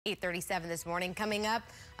8:37 this morning. Coming up,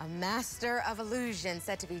 a master of illusion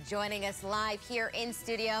set to be joining us live here in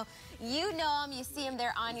studio. You know him, you see him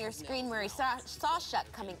there on your screen. Murray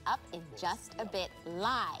Sawchuk coming up in just a bit,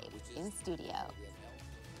 live in studio.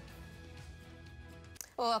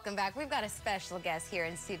 Welcome back. We've got a special guest here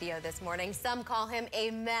in studio this morning. Some call him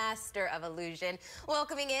a master of illusion.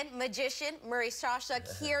 Welcoming in magician Murray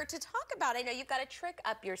Sawchuk here to talk about, I know you've got a trick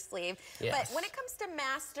up your sleeve, but when it comes to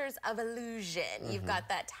Masters of Illusion, you've got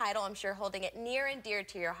that title, I'm sure, holding it near and dear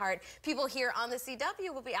to your heart. People here on the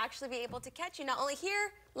CW will actually be able to catch you not only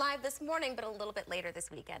here live this morning, but a little bit later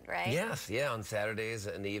this weekend, right? Yes, yeah, on Saturdays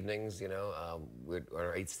and evenings, you know. We're on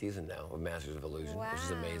our 8th season now of Masters of Illusion, which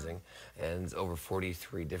is amazing. And it's over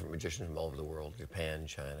 43 different magicians from all over the world, Japan,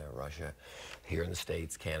 China, Russia, here in the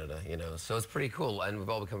States, Canada, you know. So it's pretty cool. And we've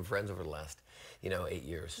all become friends over the last, 8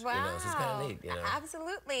 years. Wow. You know, so it's kind of neat, you know.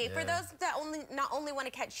 Absolutely. Yeah. For those that not only want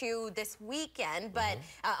to catch you this weekend, but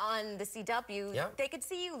on the CW, they could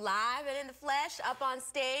see you live and in the flesh, up on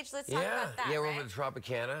stage. Let's talk about that, we're over at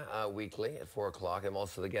Tropicana weekly at 4 o'clock. I'm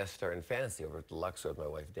also the guest star in Fantasy over at the Luxor with my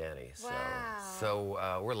wife, Danny.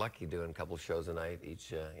 So we're lucky doing a couple shows a night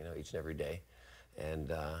each and every day.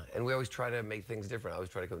 And we always try to make things different. I always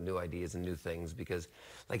try to come up with new ideas and new things because,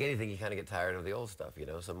 like anything, you kind of get tired of the old stuff, you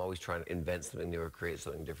know. So I'm always trying to invent something new or create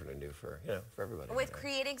something different and new for everybody. With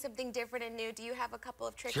creating something different and new, do you have a couple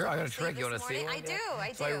of tricks? Sure, I got a trick. You want to see one? I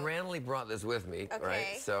do. So I randomly brought this with me,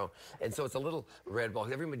 right? So it's a little red ball.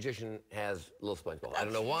 Every magician has a little sponge ball. I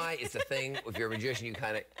don't know why. It's a thing. If you're a magician,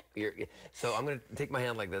 so I'm going to take my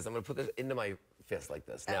hand like this. I'm going to put this into my fist like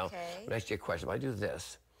this. Now, I'm going to ask you a question. If I do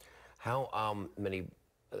this, how many,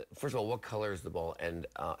 first of all, what color is the ball, and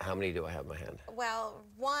how many do I have in my hand? Well,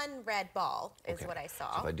 one red ball is what I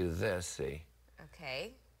saw. So if I do this, see?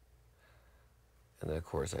 Okay. And then, of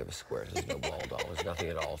course, I have a square. There's no ball at all. There's nothing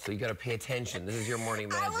at all. So you got to pay attention. This is your morning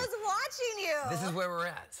magic. I was watching you. This is where we're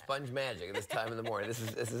at. Sponge magic at this time in the morning. This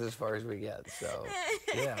is as far as we get. So,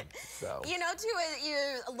 yeah. So. You know, you're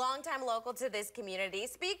a longtime local to this community.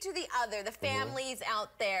 Speak to the families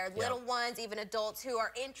out there, little ones, even adults who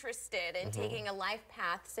are interested in taking a life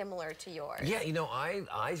path similar to yours. Yeah, you know,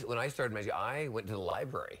 when I started magic, I went to the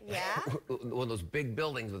library. Yeah? One of those big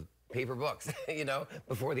buildings with paper books,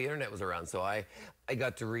 before the internet was around. So I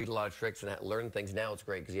got to read a lot of tricks and learn things. Now it's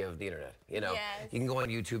great because you have the internet, You can go on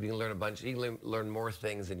YouTube, you can learn a bunch, you can learn more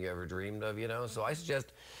things than you ever dreamed of, So I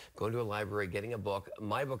suggest going to a library, getting a book.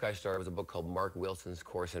 My book I started was a book called Mark Wilson's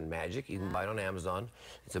Course in Magic. You can buy it on Amazon.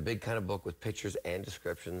 It's a big kind of book with pictures and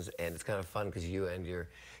descriptions, and it's kind of fun because you and your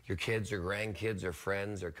kids or grandkids or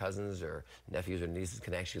friends or cousins or nephews or nieces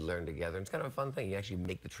can actually learn together. It's kind of a fun thing. You actually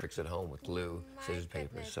make the tricks at home with glue, scissors,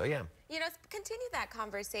 papers. So yeah. You know, continue that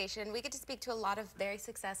conversation. We get to speak to a lot of very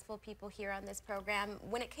successful people here on this program.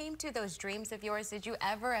 When it came to those dreams of yours, did you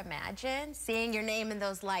ever imagine seeing your name in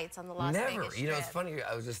those lights on the Las Vegas Strip? Never. You know, it's funny.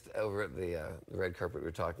 I was just over at the red carpet. We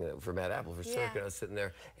were talking for Matt Apple for Cirque, and I was sitting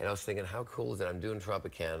there, and I was thinking, how cool is it? I'm doing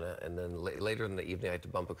Tropicana, and then later in the evening, I had to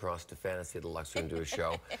bump across to Fantasy at the Luxor and do a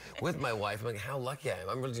show with my wife. I'm like, how lucky I am.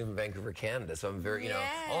 I'm originally from Vancouver, Canada, so I'm very,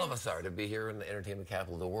 all of us are, to be here in the entertainment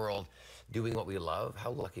capital of the world, doing what we love.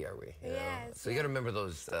 How lucky are we? So you got to remember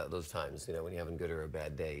those times, when you're having a good or a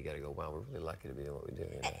bad day, you got to go, wow, we're really lucky to be doing what we do.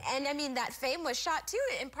 And I mean, that fame was shot too,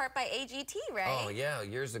 in part by AGT, right? Oh yeah,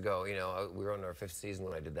 years ago. We were on our 5th season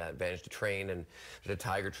when I did that. Managed to train and did a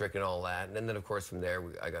tiger trick and all that. And then of course from there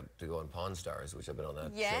I got to go on Pawn Stars, which I've been on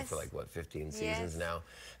that show for like 15 seasons now.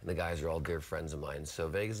 And the guys are all dear friends of mine. So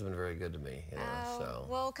Vegas has been very good to me.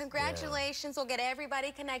 Well, congratulations. We'll get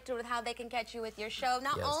everybody connected with how they can catch you with your show.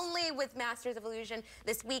 Not only with Masters of Illusion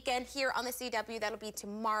this weekend here on the CW. That'll be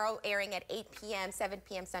tomorrow, airing at 8 p.m., 7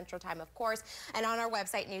 p.m. Central Time, of course, and on our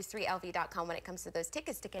website, news3lv.com, when it comes to those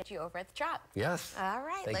tickets to get you over at the Trop. Yes. All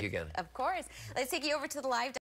right. Thank you again. Of course. Let's take you over to the live